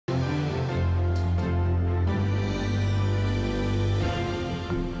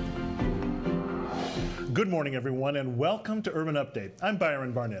Good morning, everyone, and welcome to Urban Update. I'm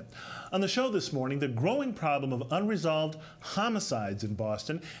Byron Barnett. On the show this morning, the growing problem of unresolved homicides in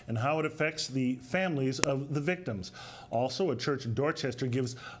Boston and how it affects the families of the victims. Also, a church in Dorchester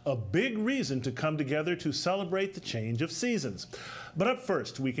gives a big reason to come together to celebrate the change of seasons. But up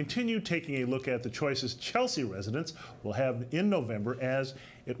first, we continue taking a look at the choices Chelsea residents will have in November, as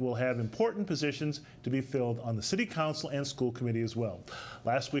it will have important positions to be filled on the City Council and School Committee as well.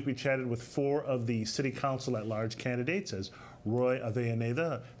 Last week we chatted with 4 of the City Council at-large candidates as Roy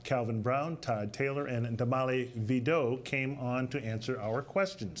Avellaneda, Calvin Brown, Todd Taylor, and Damale Vido came on to answer our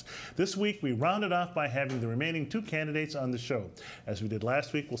questions. This week we rounded off by having the remaining 2 candidates on the show. As we did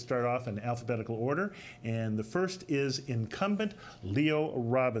last week, we'll start off in alphabetical order, and the first is incumbent Leo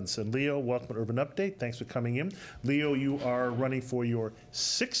Robinson. Leo, welcome to Urban Update. Thanks for coming in. Leo, you are running for your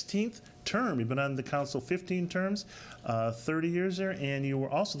 16th term. You've been on the council 15 terms, 30 years there, and you were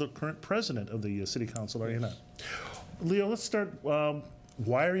also the current president of the City Council, are you not? Leo, let's start.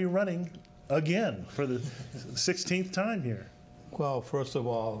 Why are you running again for the 16th time here? Well, first of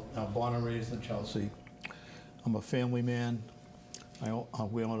all, I'm born and raised in Chelsea. I'm a family man.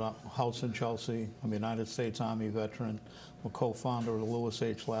 We own a house in Chelsea. I'm a United States Army veteran. I'm a co-founder of the Lewis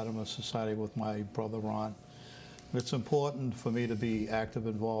H. Latimer Society with my brother Ron. It's important for me to be active,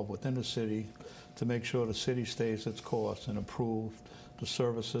 involved within the city to make sure the city stays its course and improve the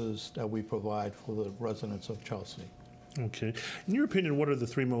services that we provide for the residents of Chelsea. Okay. In your opinion, what are the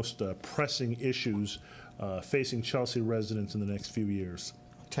 3 most pressing issues facing Chelsea residents in the next few years?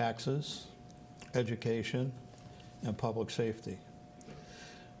 Taxes, education, and public safety.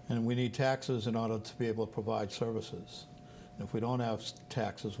 And we need taxes in order to be able to provide services. And if we don't have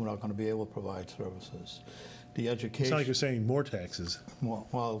taxes, we're not going to be able to provide services. The education. It's not like you're saying more taxes.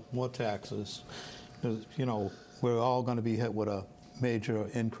 More taxes. You know, we're all going to be hit with a major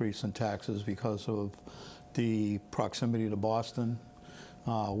increase in taxes because of the proximity to Boston,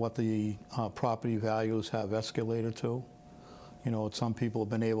 what the property values have escalated to. You know, some people have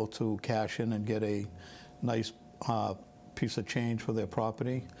been able to cash in and get a nice piece of change for their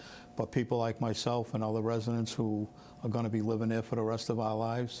property, but people like myself and other residents who are going to be living there for the rest of our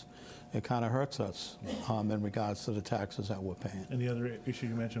lives, it kind of hurts us in regards to the taxes that we're paying. And the other issue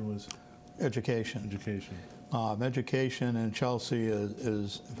you mentioned was? Education. Education. Education in Chelsea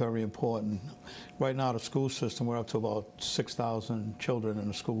is very important. Right now, the school system, we're up to about 6,000 children in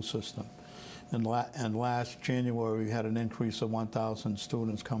the school system. And last January, we had an increase of 1,000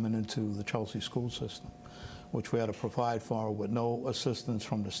 students coming into the Chelsea school system, which we had to provide for with no assistance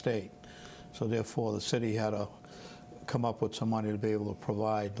from the state. So therefore, the city had to come up with some money to be able to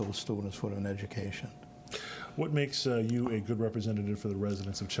provide those students with an education. What makes you a good representative for the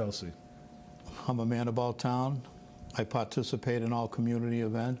residents of Chelsea? I'm a man about town. I participate in all community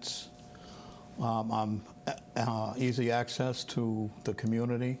events. I'm easy access to the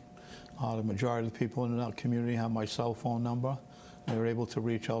community. The majority of the people in that community have my cell phone number. They're able to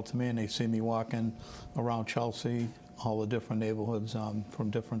reach out to me, and they see me walking around Chelsea, all the different neighborhoods from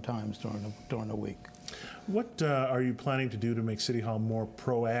different times during the week. What are you planning to do to make City Hall more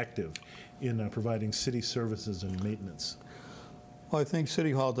proactive in providing city services and maintenance? Well, I think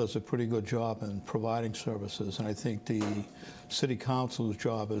City Hall does a pretty good job in providing services, and I think the City Council's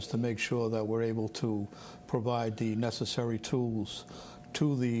job is to make sure that we're able to provide the necessary tools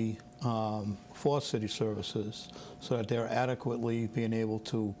to the for city services so that they're adequately being able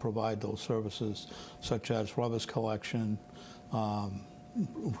to provide those services, such as rubbish collection,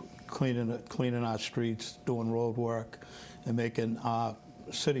 cleaning our streets, doing road work, and making our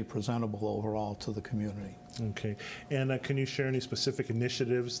city presentable overall to the community. Okay. And can you share any specific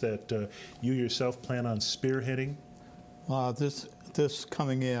initiatives that you yourself plan on spearheading? This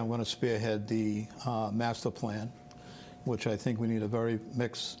coming year, I'm going to spearhead the master plan, which I think we need a very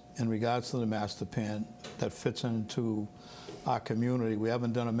mix in regards to the master plan that fits into our community. We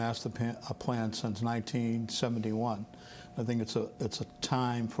haven't done a master plan since 1971. I think it's a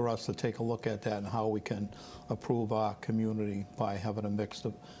time for us to take a look at that and how we can improve our community by having a mixed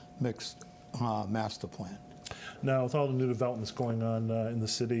master plan. Now, with all the new developments going on in the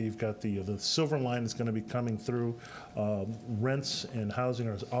city, you've got the Silver Line is going to be coming through. Rents and housing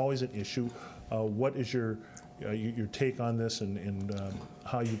are always an issue. What is your take on this and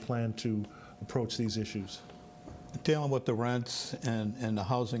how you plan to approach these issues? Dealing with the rents and the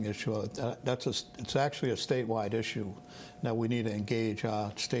housing issue, it's actually a statewide issue that we need to engage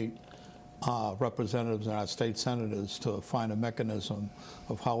our state representatives and our state senators to find a mechanism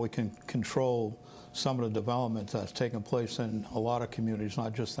of how we can control some of the development that's taken place in a lot of communities,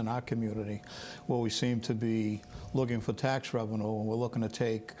 not just in our community, where we seem to be looking for tax revenue, and we're looking to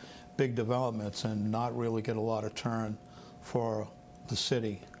take big developments and not really get a lot of turn for the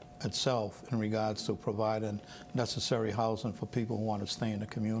city itself in regards to providing necessary housing for people who want to stay in the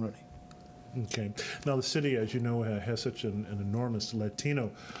community. Okay. Now, the city, as you know, has such an enormous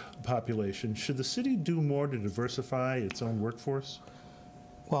Latino population. Should the city do more to diversify its own workforce?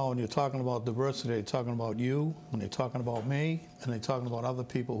 Well, when you're talking about diversity, they're talking about you, when they're talking about me, and they're talking about other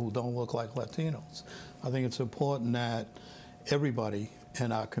people who don't look like Latinos. I think it's important that everybody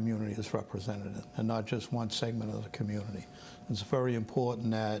in our community is represented, and not just one segment of the community. It's very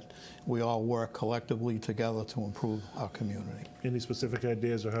important that we all work collectively together to improve our community. Any specific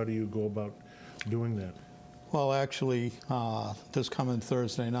ideas, or how do you go about doing that? Well, actually, this coming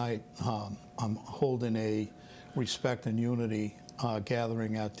Thursday night, I'm holding a Respect and Unity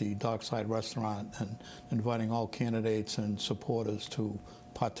gathering at the Dockside Restaurant and inviting all candidates and supporters to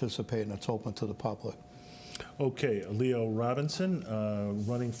participate, and it's open to the public. Okay, Leo Robinson,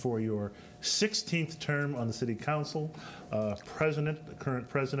 running for your 16th term on the City Council, current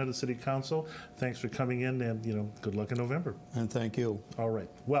president of the City Council. Thanks for coming in, and good luck in November. And thank you. All right.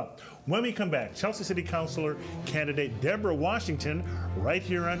 Well, when we come back, Chelsea City Councilor candidate Deborah Washington, right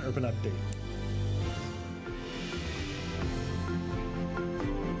here on Urban Update.